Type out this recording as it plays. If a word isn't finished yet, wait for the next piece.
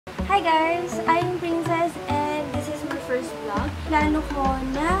Hi guys! I'm Princess and this is my first vlog. Plano ko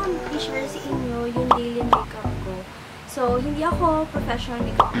na i-share sa inyo yung daily makeup ko. So, hindi ako professional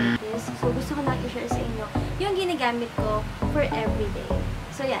makeup artist. So, gusto ko lang i-share sa inyo yung ginagamit ko for everyday.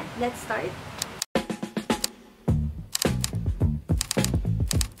 So, yan. Let's start.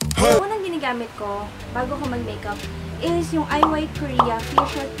 Yung unang ginagamit ko bago ko mag-makeup is yung White Korea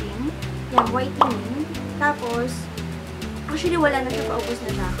facial cream. Yan, whitening. Tapos, actually, wala na siya, paubos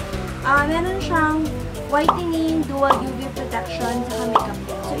na siya. Meron siyang whitening, dual UV protection, saka makeup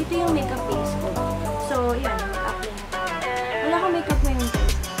base. So, ito yung makeup base ko. So, yan, apply na tayo. Wala akong makeup ngayon,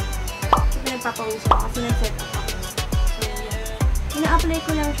 guys. So, pinagpapawis ako kasi nag-set up ako. So, yan. Ina-apply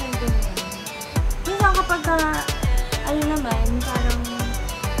ko lang siya ganyan. Minsan kapag, ano naman,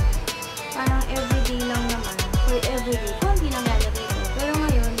 parang everyday lang naman. For everyday, konti lang lalagay ko. Pero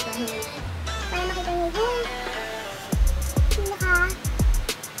ngayon, dahil para makita niyo yung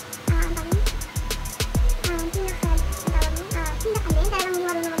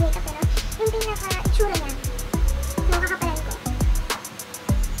itsura niya. So, kakapalan ko.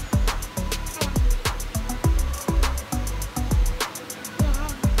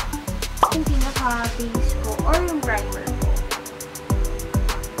 Ayan. Yung pinaka-base ko or yung primer ko.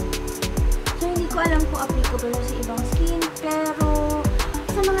 So, hindi ko alam kung applicable sa ibang skin, pero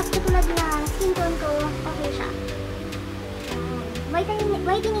sa mga katulad na skin tone ko, okay siya. Whitening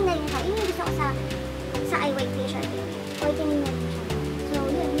na rin siya. Yun yung gusto ko sa eye white facial cream. Whitening na rin siya. So,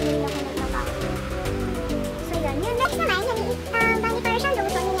 yun rin ako nagtrabaho. So, yun. Yung next naman, bali para siyang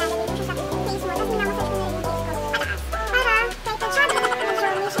lotion, nilalagay ko siya sa face mo, tapos minamassage ko na rin yung face ko pataas. Para, kahit ka-chubby, medyo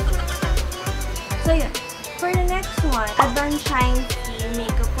may shape naman ako. So, yun. For the next one, Advanced Shine Free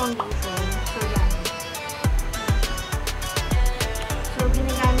Makeup Foundation. So, yan. So,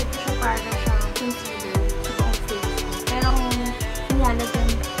 ginagamit ko siya para siyang concealer sa buong face ko. Pero kung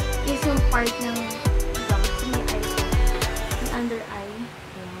nilalagyan is yung part ng under eye.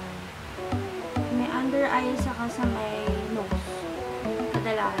 Ayan. May under eye saka sa may nose.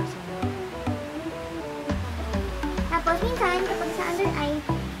 Kadalasan. Tapos minsan, kapag sa under eye,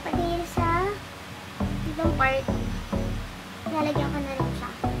 pati sa ibang part, lalagyan ko na rin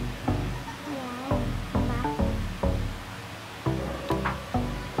siya. Ayan. Diba?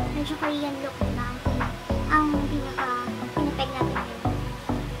 Medyo Korean look, diba? Ang pinapeg natin yun.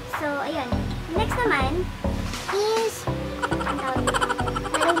 So, ayun. Next naman is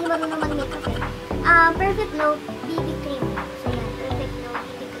hindi marunong mag-makeup eh. Perfect Glow BB Cream. So, yan. Perfect Glow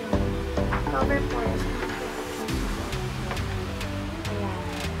BB Cream. Cover pores. Ayan.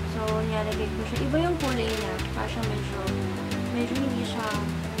 So, nilalagay ko siya. Iba yung kulay niya. Kasi medyo hindi siya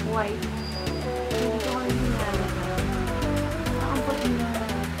white. Hindi ko kami nilalagay. Ang puti na.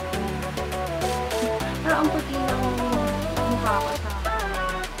 Pero ang puti na mukha ko sa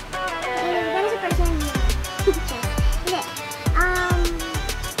gano'n sa person niya. Hindi.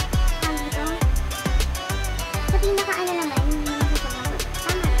 Pinaka-ano naman, tama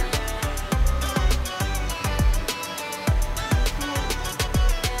na.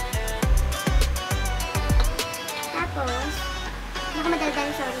 Tapos, nakamadaldal,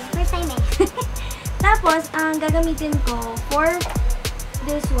 sorry. First time eh. Tapos, ang gagamitin ko for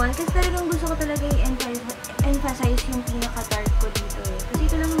this one, kasi talagang gusto ko talaga i-emphasize yung pinaka-dark ko dito eh. Kasi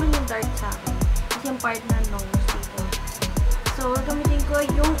ito lang naman yung dark sa akin. Kasi yung part na nose dito. So, gagamitin ko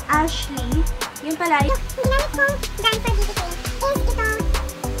yung Ashley. Yung pala, yung ginamit kong brand for BB cream is ito,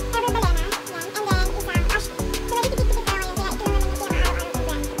 Ever Balena. Yan. And then, isang Ashley. So, nagtitipid-tipid tayo ngayon, kaya ito naman yung pinaka-araw-araw ko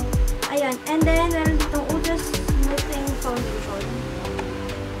brand. Ayan. And then, meron ditong Ultra Smoothing Foundation.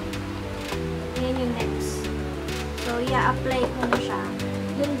 Ayan yung next. So, i-apply ko na siya.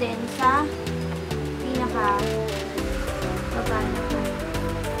 Yun din sa pinaka-baba na ko.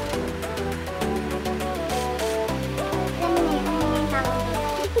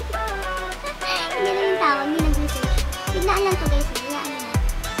 Hindi nag-research. Biglaan lang to guys. Biglaan lang.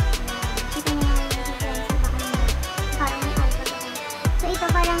 Kita nyo naman yung difference na baka naman. Parang may alcohol ko. So ito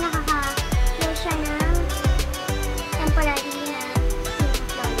parang nakaka-cure siya ng temporary na skin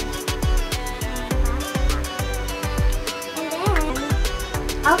flawless. And then,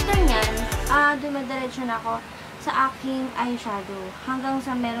 after nyan, dumadiretso na ako sa aking eyeshadow. Hanggang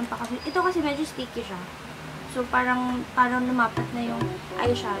sa meron pa kasi. Ito kasi medyo sticky siya. So parang lumapat na yung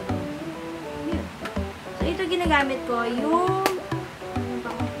eyeshadow. So, ito ginagamit ko yung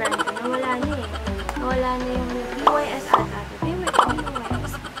brand ko. Nawala niya eh. Nawala na yung BYS ata.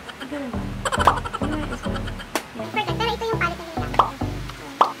 BYS. Ganun ba? BYS ba? Perfect. Pero ito yung palette na ginagamit.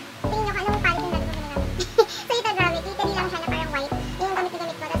 Tingin nyo kung anong palette yung dati ko ginagamit. So, ito grabe. Glittering lang siya na parang white. Yung gamit ko.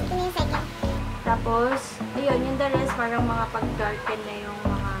 Tapos, ito yung second. Tapos, ayun. Yung the rest parang mga pag-darken na yung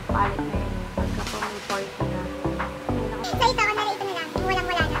mga paalit na yun. Pagka po may party na. So ito, na lang, yung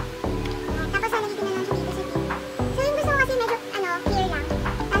walang-wala na. Tapos nalagyan na lang siya dito sa tip. So yung gusto ko kasi medyo, clear lang.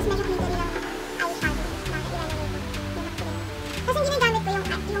 Tapos medyo glittery lang eyeshadow na ilalagay ko. Kasi ginagamit ko yung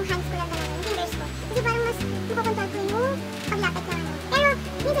hands ko lang talaga, yung fingers ko. Kasi parang mas mapakontrol ko yung paglapit na ano. Pero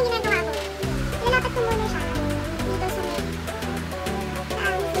minsan ginagawa ko, ilalapit ko muna siya dito sa may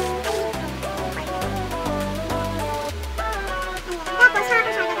tapos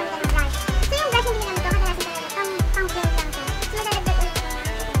makakasya na kami ng brush. So yung brush hindi naman ito, kadalasan talaga pang-build lang siya. So nalalagdag ulit ko na.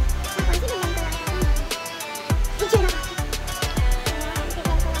 Tapos i-blend ko lang siya. Video na ako.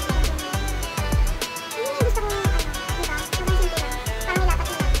 I-blend ko lang siya. Hindi yung gusto kong diba? Sobrang simple lang. Parang ilapat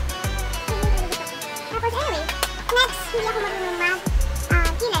mo lang. Hindi yung gusto ko. Tapos anyway, next, hindi ako marunong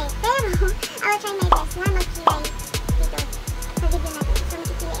mag-kilay. Pero I will try my best na mag-kilay dito sa video natin. So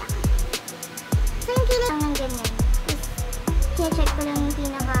mag-kilay ako. So yung kilay lang ng ganyan. Check ko lang yung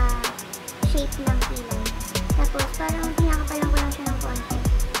pinaka-shape ng kilay. Tapos, parang pinakapalang ko lang siya ng konti.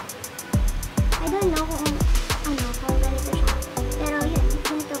 I don't know kung ganito siya. Pero yun,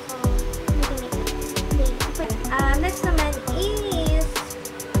 ganito ko nag-make. Next naman is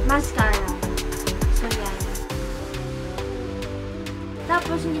mascara. So, yan.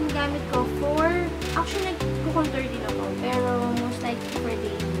 Tapos, yung ginagamit ko actually, nag-contour din ako. Pero, most likely for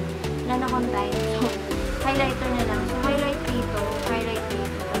day, wala na akong time. So, highlighter na lang. So, highlight dito,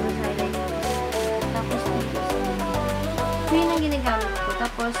 tapos highlight dito. Tapos dito. So, yun ang ginagamit ko.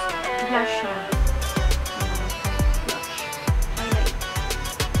 Tapos, blush na. Blush. Highlight.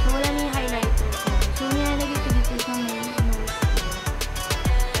 So, wala na yung highlighter ko. So, nilalagay ko dito sa may nose.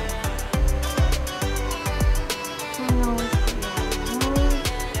 So, nose ko yan. Nose.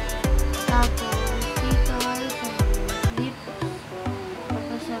 Tapos, dito sa lips.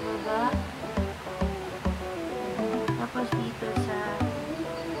 Tapos sa baba. Tapos dito sa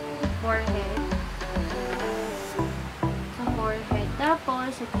forehead. Sa forehead.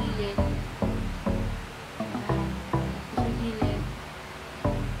 Tapos sa gilid. Sa gilid.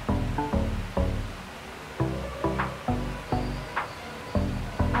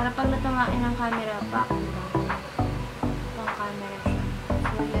 Para pag natamaan ng camera, pakita. Pang camera siya.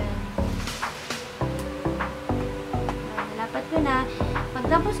 So, yan. Nalapat ko na.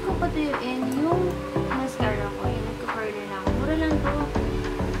 Pagtapos ko patuyuin yung mascara ko, yung nagka-curler na ako. Mura lang to.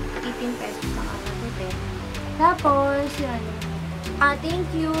 18 pesos ang ako. Tapos, yun. Thank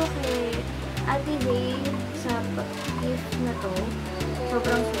you kay Ate Day sa gift na to.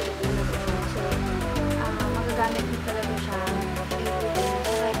 Sobrang sweet na to. So, magagamit ko talaga siya.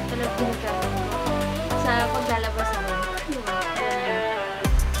 Kahit talaga ginagamit ko sa paglalabas ako. Diba?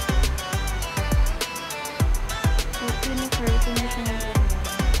 So, pinag-curl na siya ng ganyan.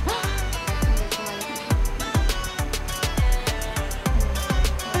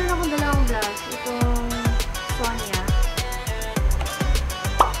 Meron akong dalawang blush. Itong Sonia.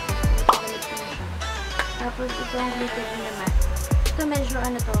 Tapos itong glittery naman. Ito medyo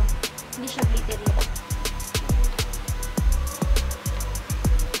to. Hindi siya glittery.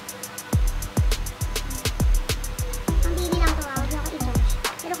 Ang baby lang to, huwag ako i-judge.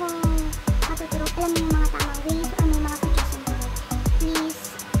 Pero kung matuturo, alam niyo yung mga tamang ways or may mga suggestions ko, please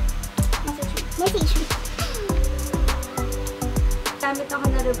message me. Gamit ako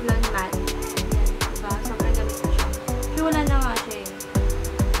na Revlon matte. Yan, diba? Sobrang gamit ko siya. Pero wala na nga siya eh.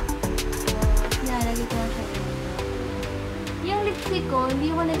 Nalagay ko na siya. Yung lipstick ko,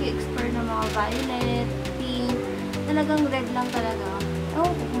 hindi ko nag-explore ng mga violet, pink. Talagang red lang talaga. Ewan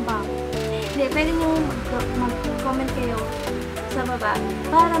ko kung bakit. Hindi, pwede nyo mag-comment kayo sa baba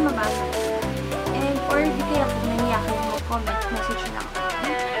para mabasa. And, or di kaya kung naniyak kayo mag-comment, message na ako.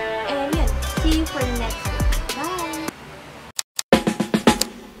 And yan, see you for the next